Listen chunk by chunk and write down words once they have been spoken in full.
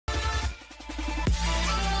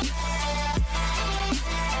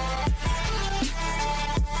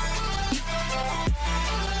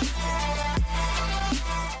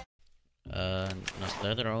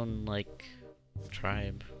they're their own like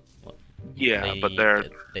tribe. Well, Yeah, but they're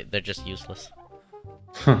they're just useless.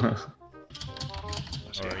 Or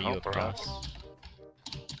are you across?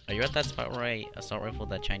 Are you at that spot where I assault rifle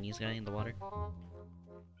that Chinese guy in the water?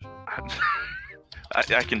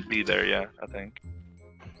 I can be there, yeah, I think.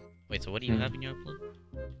 Wait, so what do you have in your upload?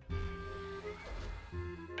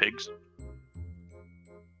 Pigs.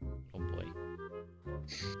 Oh boy.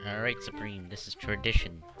 Alright, Supreme, this is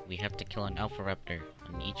tradition. We have to kill an Alpha Raptor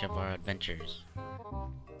on each of our adventures.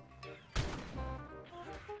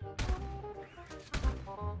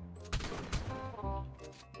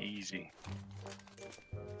 Easy.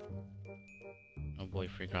 Oh boy,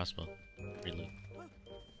 free crossbow. Free loot.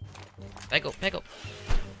 Pego! Pego!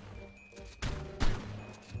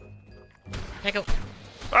 Pego!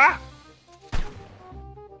 Ah!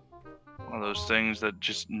 One of those things that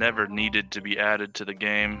just never needed to be added to the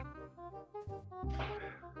game.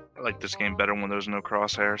 I like this game better when there's no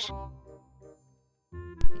crosshairs.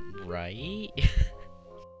 Right?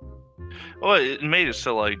 Well, it made it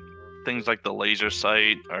so like things like the laser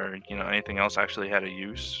sight or anything else actually had a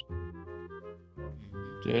use.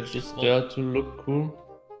 They're just there to look cool.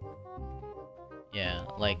 Yeah,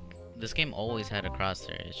 like this game always had a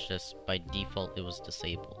crosshair. It's just by default it was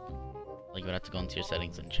disabled. Like you would have to go into your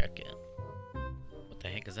settings and check it. What the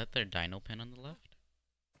heck is that? Their dino pen on the left?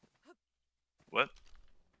 What?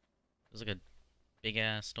 There's like a big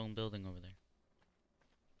ass stone building over there.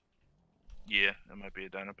 Yeah, that might be a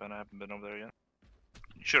dino pen. I haven't been over there yet.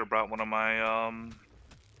 You should have brought one of my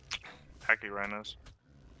hacky rhinos.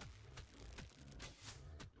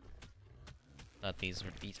 Thought these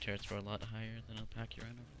turrets were a lot higher than a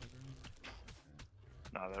Pachyrhino.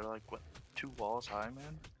 No, they're like what, 2 walls high,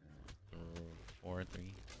 man? Or 4 or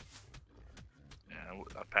 3. Yeah,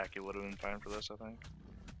 a Pachy would have been fine for this, I think.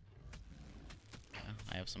 Yeah,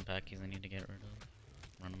 I have some Packies I need to get rid of.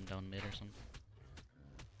 Run them down mid or something.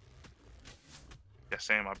 Yeah,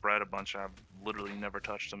 same. I bred a bunch. I've literally never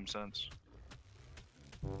touched them since.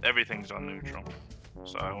 Everything's on neutral.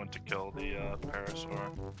 So I went to kill the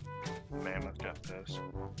Parasaur. Mammoth got pissed.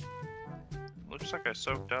 Looks like I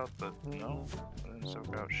soaked out the... No, I didn't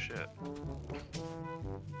soak out shit.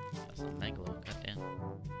 That's a Megalo, goddamn.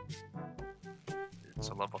 It's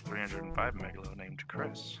a level 305 Megalo named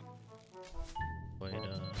Chris. Wait,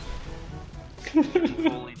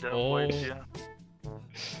 Fully dead waves, yeah.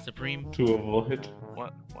 Supreme. To avoid.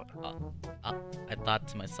 What? I thought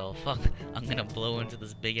to myself, fuck, I'm gonna blow into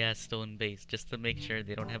this big ass stone base just to make sure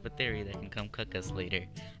they don't have a theory that can come cuck us later.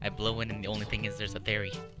 I blow in and the only thing is there's a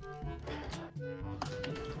theory.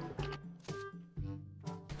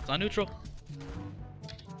 It's on neutral.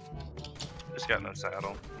 It's got no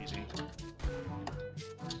saddle. Easy.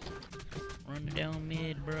 Run down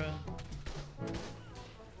mid, bruh.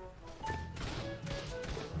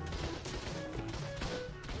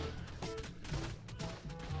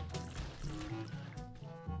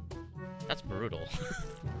 That's brutal.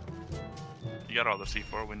 You got all the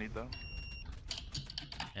C4 we need, though?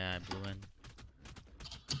 Yeah, I blew in.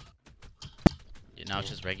 Yeah, now it's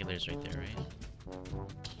just regulars right there, right?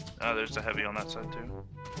 Oh, there's a heavy on that side, too.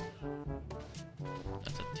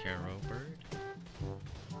 That's a Taro bird.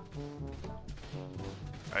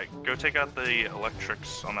 Alright, go take out the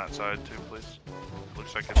electrics on that side, too, please.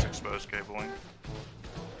 Looks like it's exposed cabling.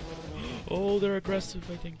 Oh, they're aggressive,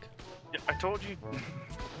 I think. Yeah, I told you.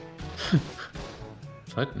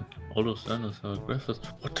 Titan, all those dinos are aggressive.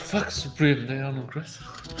 What the fuck, Supreme? They are not aggressive.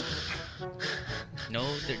 No,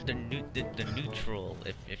 the neutral.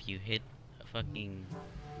 If you hit a fucking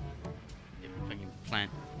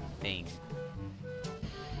plant thing,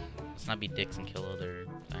 let's not be dicks and kill other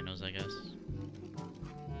dinos, I guess.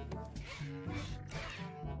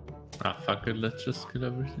 Ah, fuck it. Let's just kill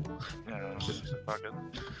everything. Yeah, fuck it.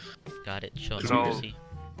 Got it. Show It's all- mercy.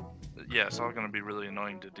 Yeah, it's all gonna be really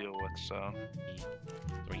annoying to deal with, so...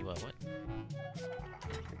 3 what?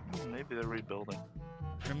 Maybe they're rebuilding.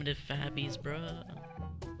 Primitive Fabbies, bruh.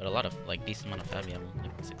 But a lot of, like, decent amount of Fabby ammo.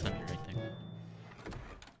 Like 600, I think.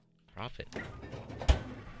 Profit.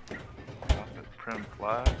 Profit Prim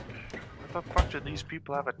flag. Where the fuck do these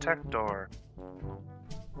people have a tech door?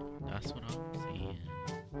 That's what I'm saying.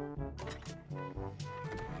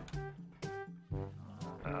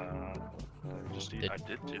 I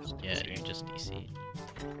did just DC. Yeah, you just DC'd.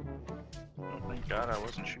 Oh, thank God I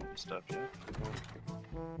wasn't shooting stuff yet.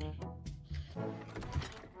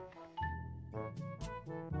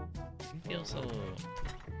 I think they also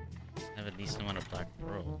have a decent amount of Black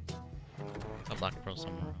Pearl. I saw Black Pearl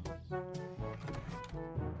somewhere else.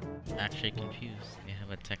 Actually confused. They have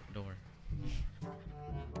a tech door.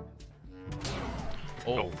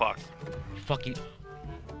 Oh fuck. Fucking.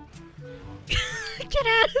 Get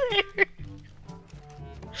out of there!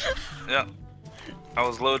 Yeah. I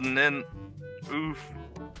was loading in. Oof.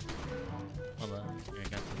 Hold on, here I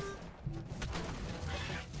got this.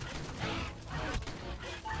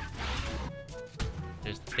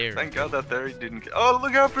 There's the theory. Thank God that theory didn't. Oh,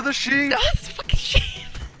 look out for the sheep! No, it's a fucking sheep!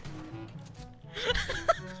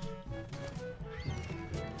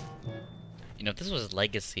 You know, if this was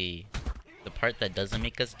Legacy, the part that doesn't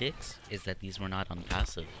make us dicks is that these were not on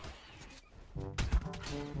passive.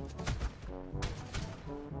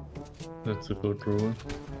 That's a good rule.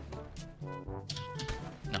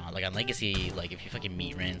 No, like on Legacy, like if you fucking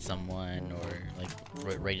meat ran someone or like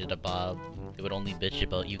raided a Bob, they would only bitch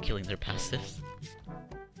about you killing their passives.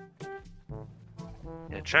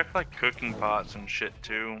 Yeah, check like cooking pots and shit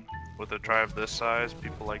too. With a tribe this size,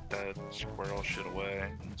 people like that squirrel shit away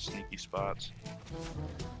in sneaky spots.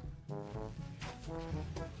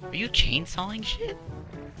 Are you chainsawing shit?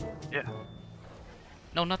 Yeah.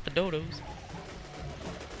 No, not the dodos.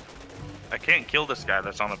 I can't kill this guy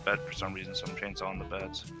that's on a bed for some reason, so I'm chainsawing the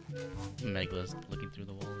beds. Megla's looking through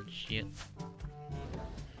the wall and shit.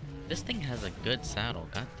 This thing has a good saddle,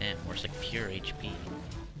 goddamn. Or it's like pure HP.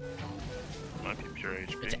 Might be pure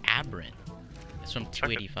HP. It's aberrant. It's from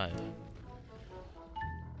 285.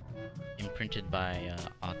 Imprinted by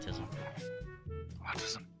autism.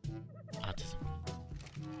 Autism. Autism.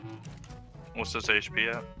 What's this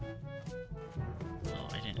HP at? Oh,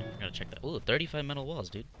 I gotta check that. Ooh, 35 metal walls,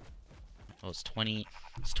 dude. Oh, it's 20.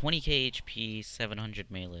 It's 20k HP, 700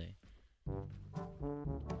 melee.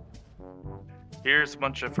 Here's a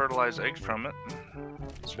bunch of fertilized eggs from it.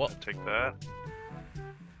 So What? Take that.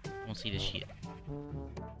 I don't see this shit.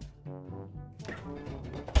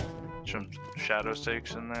 Some shadow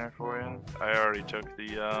stakes in there for you. I already took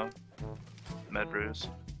the med brews.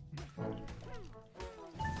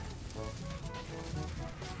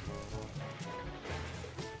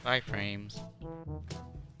 5 frames.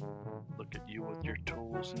 Look at you with your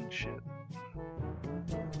tools and shit.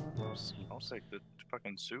 I'll take the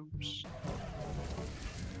fucking soups.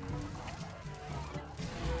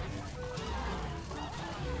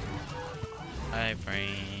 Five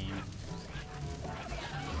frames.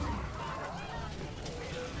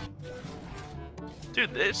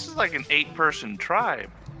 Dude, this is like an 8-person tribe.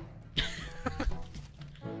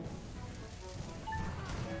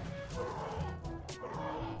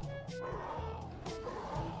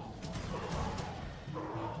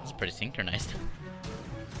 It's pretty synchronized.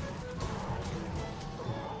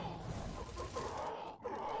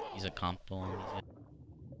 He's a compo.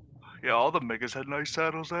 Yeah, all the megas had nice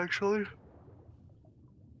saddles actually.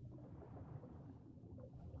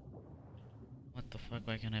 What the fuck?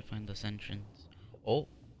 Why can't I find this entrance? Oh!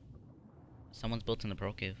 Someone's built in the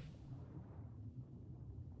Pro Cave.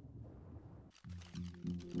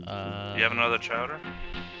 You have another chowder?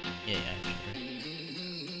 Yeah, sure.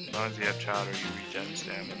 As long as you have chowder, you regen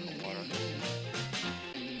stamina in the water.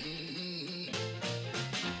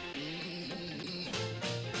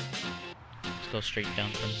 Let's go straight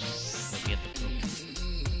down from here. We'll be at the Pro Cave.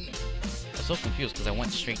 I was so confused because I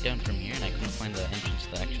went straight down from here and I couldn't find the entrance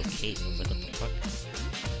to the actual cave. I was like, what the fuck?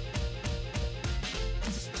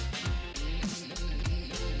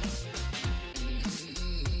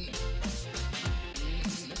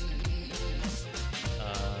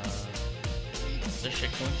 Is there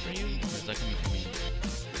shit going for you, or is that coming for me?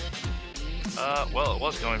 Well, it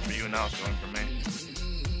was going for you, now it's going for me.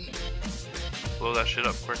 Blow that shit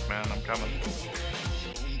up quick, man, I'm coming.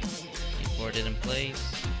 Boarded in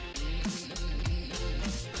place.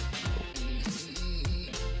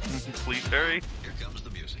 Please hurry. Here comes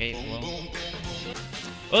the music. Okay, well.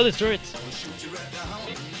 Oh, there's turrets!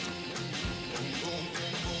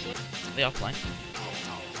 Are they offline?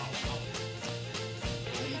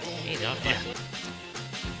 Hey, they're offline.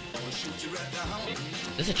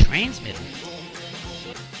 There's a transmitter.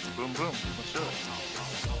 Boom, boom. Let's do it.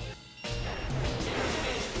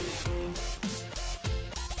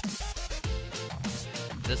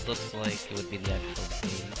 This looks like it would be the actual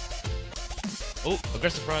base. Oh,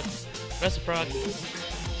 aggressive frog. Aggressive frog.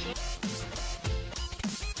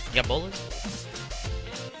 You got bolas?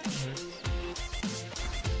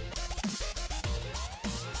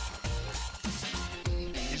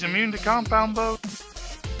 He's immune to compound bow.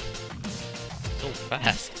 So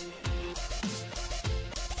fast.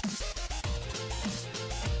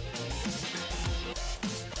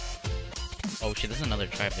 Oh shit, there's another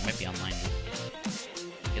tribe. They might be online, dude.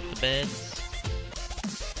 Get the beds.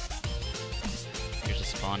 Here's a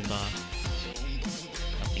spawn box.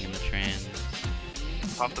 Nothing in the trans.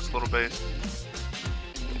 Pop this little base.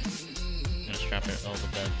 I'm gonna strap it all the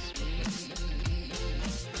beds real quick.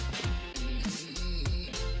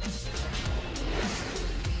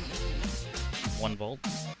 1 volt.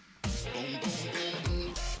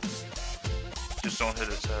 Just don't hit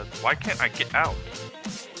his head. Why can't I get out?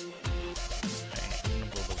 Alright, I'm gonna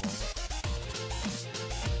blow the wall.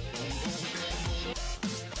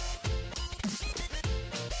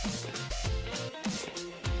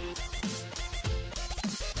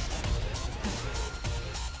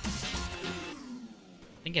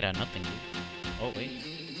 I think it had nothing, dude. Oh, wait.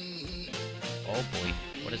 Oh boy.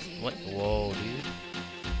 What? Whoa, dude.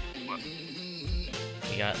 What?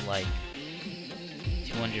 We got like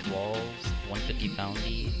 200 walls, 150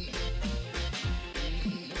 bounty.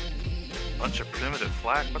 Bunch of primitive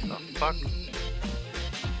flak. What the fuck?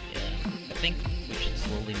 Yeah. I think we should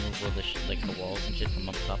slowly move all the like the walls and shit from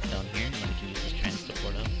up top down here, and then we can use this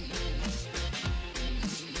transport out.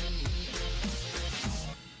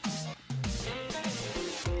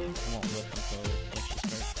 I won't whip until it actually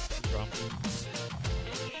starts dropping.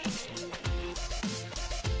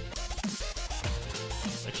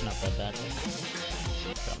 Which not that bad.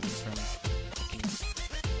 Got me from fucking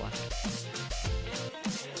black.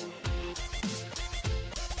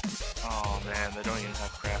 Oh man, they don't even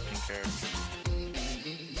have crafting characters.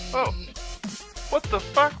 Oh! What the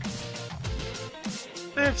fuck?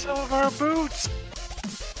 They have some of our boots!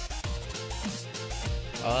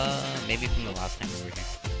 Maybe from the last time we were here.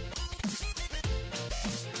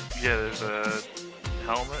 Yeah, there's a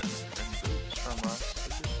helmet and boots from us.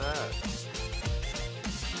 Look at that.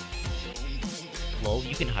 Lol,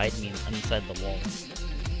 you can hide me inside the wall.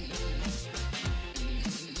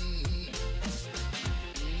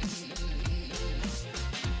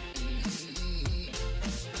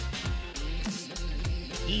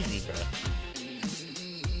 Easy, bro.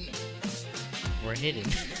 We're hidden.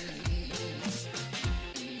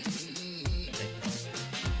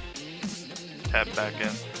 Tap back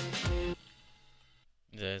in.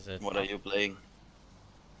 What are you playing?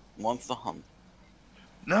 Monster Hunt.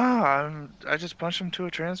 No, I just punched him to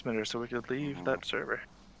a transmitter so we could leave that server.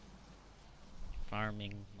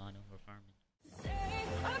 Farming, mono, we're farming.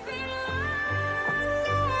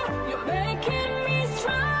 You're making